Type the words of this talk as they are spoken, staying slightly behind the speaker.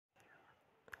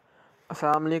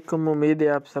अस्सलाम वालेकुम। उम्मीद है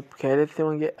आप सब खैरियत से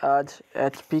होंगे। आज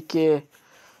HP के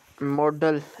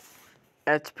मॉडल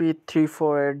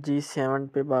HP348G7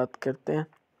 पे बात करते हैं।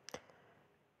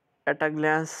 At a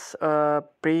glans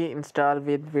pre install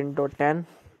with window 10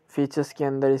 features के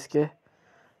अंदर इसके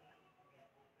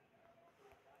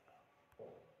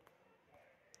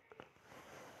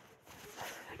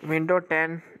window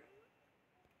 10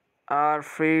 are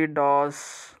free DOS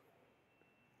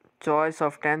choice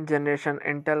of 10th generation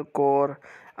Intel Core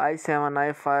i7,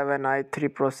 i5 and i3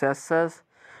 processors.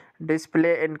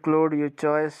 Display include your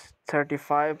choice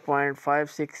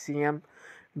 35.56 cm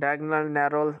diagonal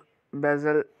narrow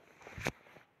bezel,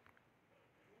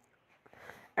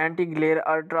 anti-glare,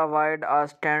 ultra-wide or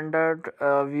standard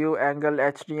view angle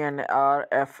HD and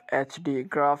RFHD.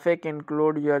 Graphic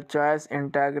include your choice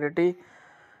integrity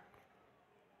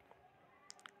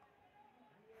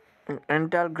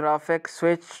Intel graphics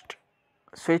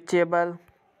switchable,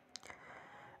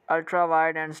 ultra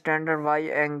wide and standard wide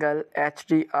angle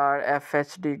HDR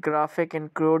FHD. Graphic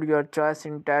include your choice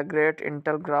integrate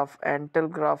Intel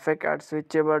graphic at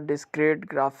switchable discrete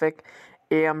graphic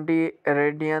AMD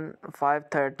Radeon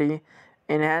 530.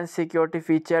 Enhanced security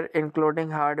feature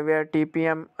including hardware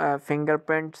TPM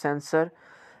fingerprint sensor,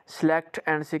 select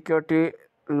and security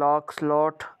lock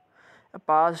slot,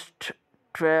 past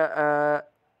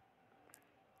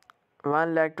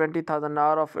 1,20,000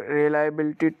 hours of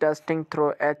reliability testing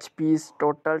through HP's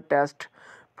Total Test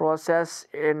process.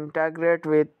 Integrate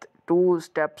with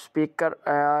two-step speaker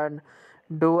and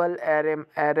dual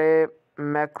array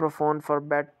microphone for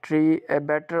a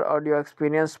better audio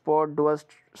experience. Support dual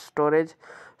storage,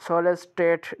 solid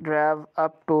state drive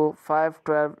up to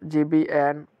 512 GB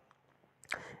and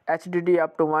HDD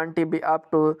up to 1 TB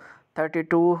up to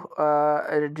 32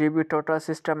 GB. Total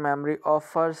system memory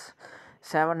offers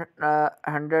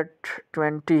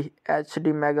 720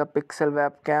 HD megapixel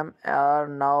webcam or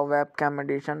now webcam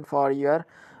edition for your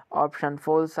option.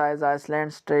 Full size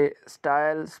Iceland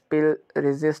style spill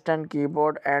resistant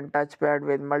keyboard and touchpad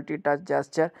with multi-touch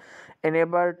gesture.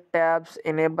 Enable tabs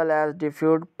enable as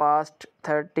diffused past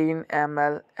 13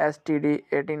 ml STD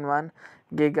 181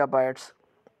 gigabytes.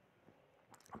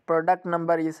 Product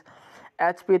number is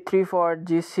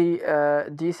HP34GC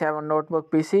G7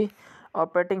 notebook PC.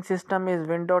 Operating system is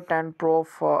Windows 10 Pro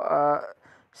for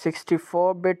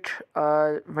 64-bit,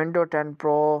 Windows 10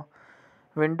 Pro,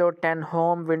 Windows 10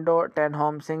 Home, Windows 10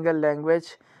 Home single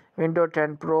language, Windows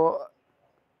 10 Pro.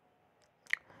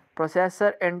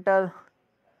 Processor Intel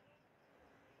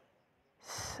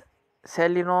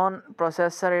Celeron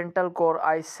processor Intel Core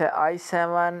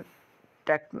i7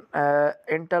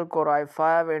 Intel Core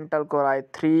i5, Intel Core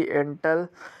i3, Intel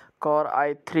Core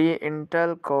i3,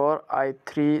 Intel Core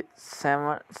i3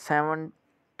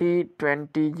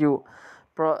 7020U.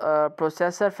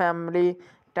 Processor family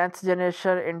 10th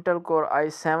generation Intel Core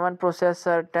i7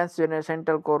 processor, 10th generation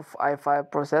Intel Core i5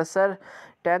 processor,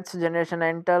 10th generation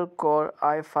Intel Core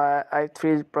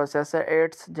i3 processor,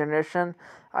 8th generation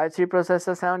i3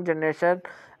 processor, 7th generation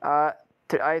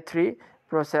i3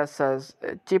 processors.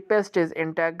 Cheapest is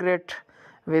integrate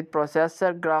with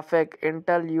processor graphic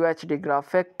Intel UHD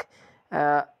graphic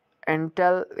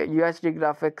Intel UHD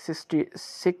graphic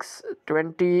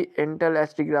 620, Intel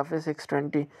HD graphic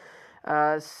 620.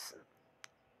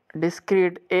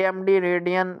 Discrete AMD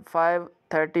Radeon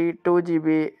 530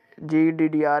 2GB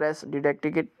GDDRS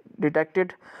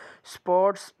detected.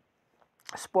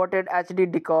 Spotted HD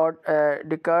decode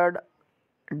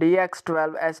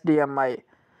DX12 SDMI.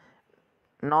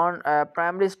 Non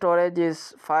primary storage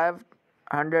is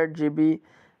 500 GB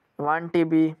 1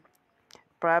 TB.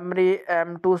 Primary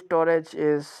M2 storage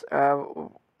is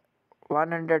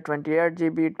 128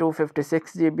 GB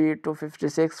 256 GB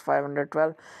 256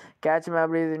 512. Cache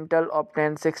memory is Intel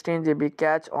Optane 16 GB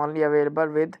cache only available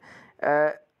with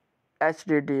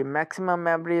HDD. Maximum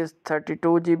memory is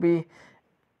 32 GB.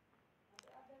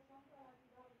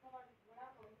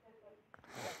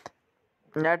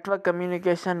 Network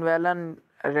communication VLAN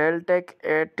Realtek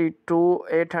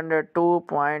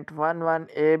 802.11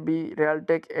 AB,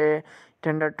 Realtek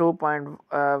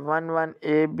 802.11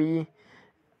 AB.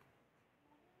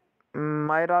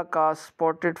 Miracast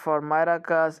supported for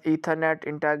Miracast Ethernet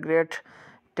integrate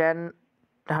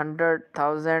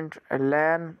 10,000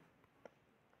 LAN.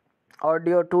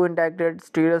 Audio 2 integrated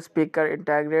stereo speaker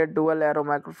integrate dual arrow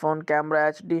microphone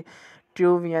camera HD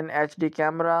TUVN HD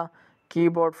camera.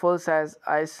 Keyboard full size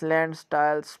Iceland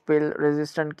style spill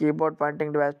resistant keyboard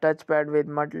pointing device touchpad with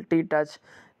multi-touch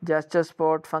gesture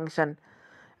support function.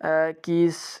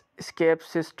 Keys escape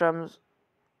systems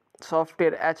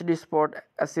software HD support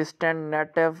assistant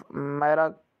native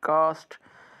Miracast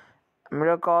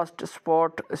Miracast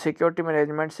support security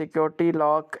management, security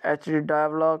lock, HD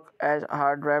drive lock, as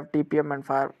hard drive, TPM,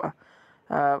 and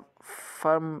uh,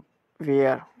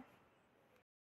 firmware.